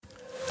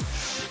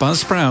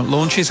Buzzsprout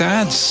launches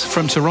ads.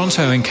 From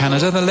Toronto in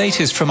Canada, the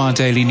latest from our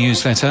daily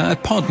newsletter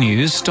at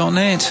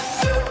podnews.net.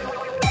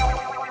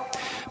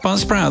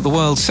 Buzzsprout, the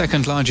world's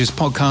second largest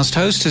podcast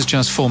host, has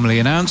just formally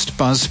announced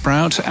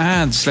Buzzsprout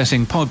Ads,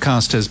 letting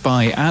podcasters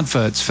buy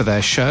adverts for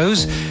their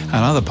shows and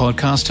other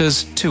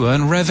podcasters to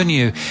earn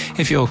revenue.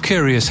 If you're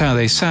curious how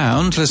they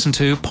sound, listen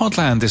to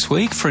Podland this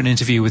week for an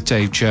interview with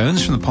Dave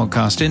Jones from the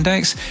Podcast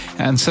Index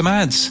and some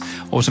ads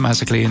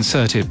automatically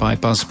inserted by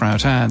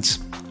Buzzsprout Ads.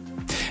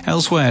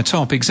 Elsewhere,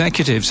 top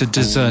executives are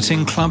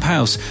deserting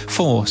Clubhouse.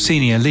 4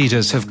 senior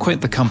leaders have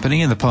quit the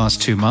company in the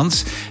past 2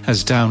 months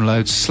as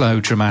downloads slow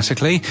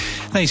dramatically.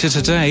 Later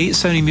today,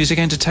 Sony Music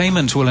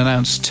Entertainment will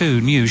announce 2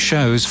 new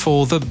shows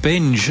for the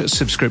Binge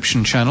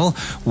subscription channel,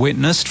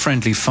 Witnessed,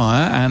 Friendly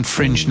Fire and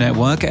Fringe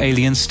Network,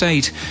 Alien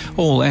State.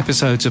 All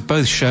episodes of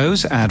both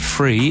shows,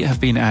 ad-free,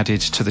 have been added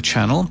to the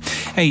channel.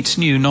 8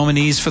 new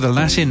nominees for the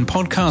Latin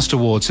Podcast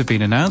Awards have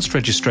been announced.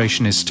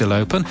 Registration is still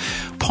open.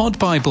 Pod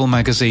Bible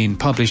magazine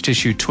published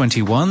issue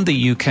 21,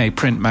 the UK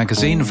print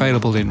magazine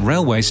available in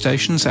railway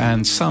stations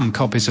and some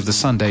copies of the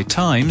Sunday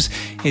Times,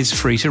 is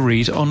free to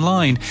read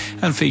online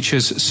and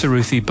features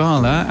Suruthi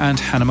Bala and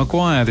Hannah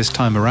Maguire this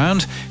time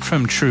around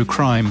from true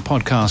crime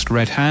podcast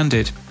Red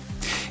Handed.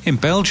 In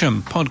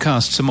Belgium,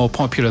 podcasts are more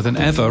popular than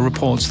ever,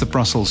 reports the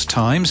Brussels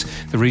Times.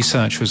 The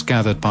research was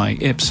gathered by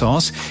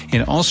Ipsos.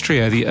 In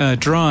Austria, the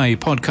Dry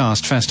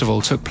podcast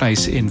festival took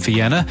place in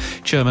Vienna.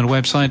 German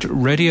website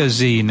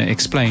Radiozine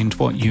explained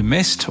what you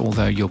missed,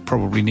 although you'll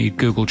probably need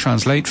Google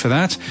Translate for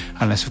that,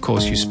 unless, of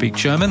course, you speak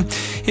German.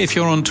 If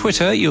you're on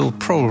Twitter, you'll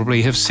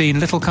probably have seen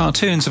little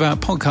cartoons about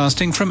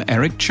podcasting from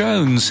Eric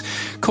Jones.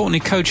 Courtney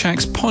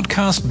Kochak's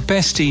Podcast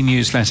Bestie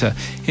newsletter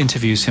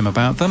interviews him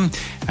about them,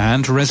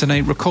 and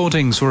Resonate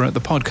Recordings were at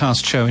the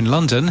podcast show in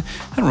London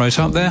and wrote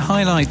up their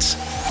highlights.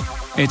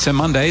 It's a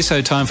Monday,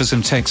 so time for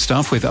some tech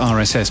stuff with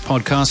RSS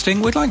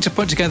Podcasting. We'd like to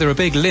put together a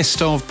big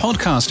list of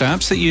podcast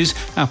apps that use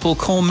Apple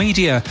Core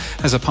Media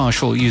as a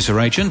partial user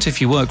agent.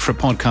 If you work for a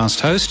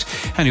podcast host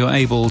and you're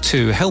able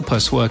to help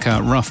us work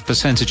out rough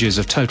percentages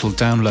of total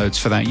downloads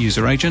for that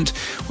user agent,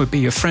 we'd be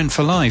your friend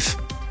for life.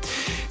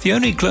 The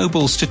only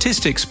global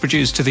statistics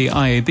produced to the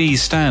IAB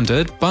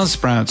standard,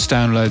 Buzzsprout's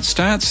download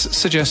stats,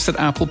 suggest that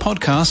Apple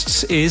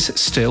Podcasts is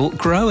still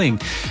growing.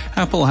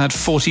 Apple had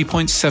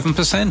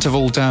 40.7% of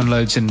all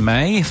downloads in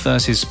May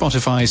versus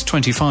Spotify's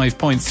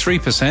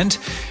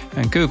 25.3%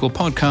 and Google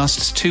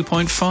Podcasts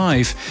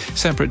 2.5%.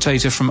 Separate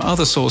data from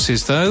other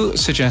sources, though,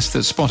 suggest that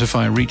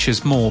Spotify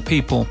reaches more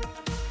people.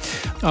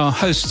 Our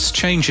Hosts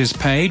Changes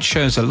page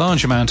shows a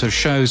large amount of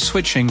shows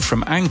switching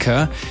from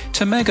Anchor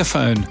to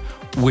Megaphone,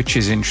 which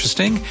is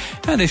interesting.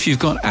 And if you've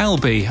got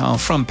Albi, our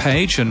front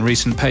page and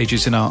recent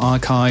pages in our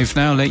archive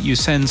now let you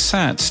send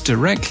sats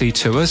directly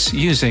to us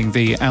using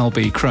the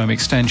Albi Chrome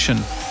extension.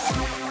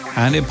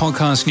 And in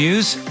podcast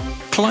news,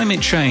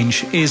 climate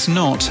change is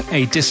not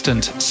a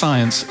distant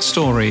science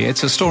story.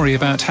 It's a story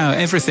about how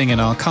everything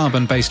in our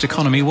carbon-based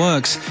economy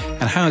works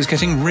and how it's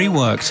getting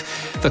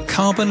reworked. The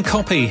Carbon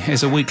Copy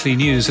is a weekly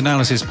news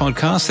analysis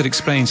podcast that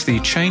explains the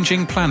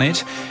changing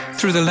planet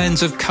through the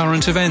lens of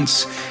current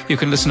events. You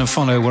can listen and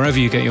follow wherever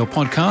you get your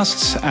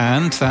podcasts,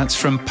 and that's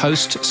from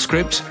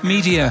Postscript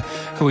Media,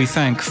 who we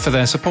thank for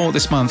their support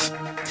this month.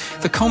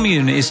 The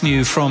Commune is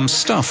new from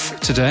Stuff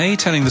today,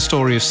 telling the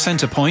story of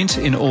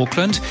Centrepoint in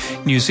Auckland,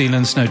 New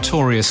Zealand's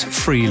notorious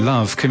free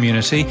love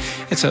community.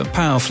 It's a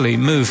powerfully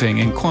moving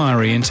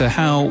inquiry into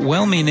how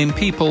well-meaning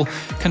people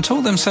can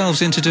talk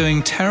themselves into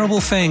doing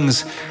terrible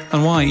things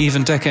and why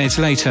even decades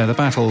later the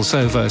battles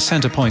over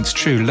Centrepoint's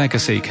true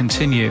legacy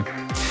continue.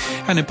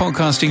 And in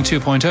Podcasting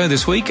 2.0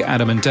 this week,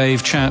 Adam and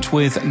Dave chat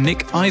with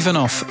Nick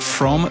Ivanoff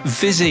from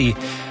Visi,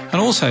 and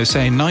also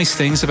say nice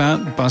things about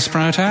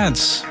Buzzsprout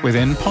Ads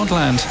within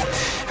Podland.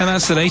 And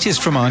that's the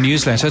latest from our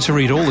newsletter. To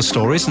read all the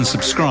stories and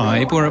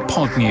subscribe, we're at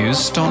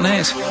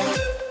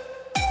podnews.net.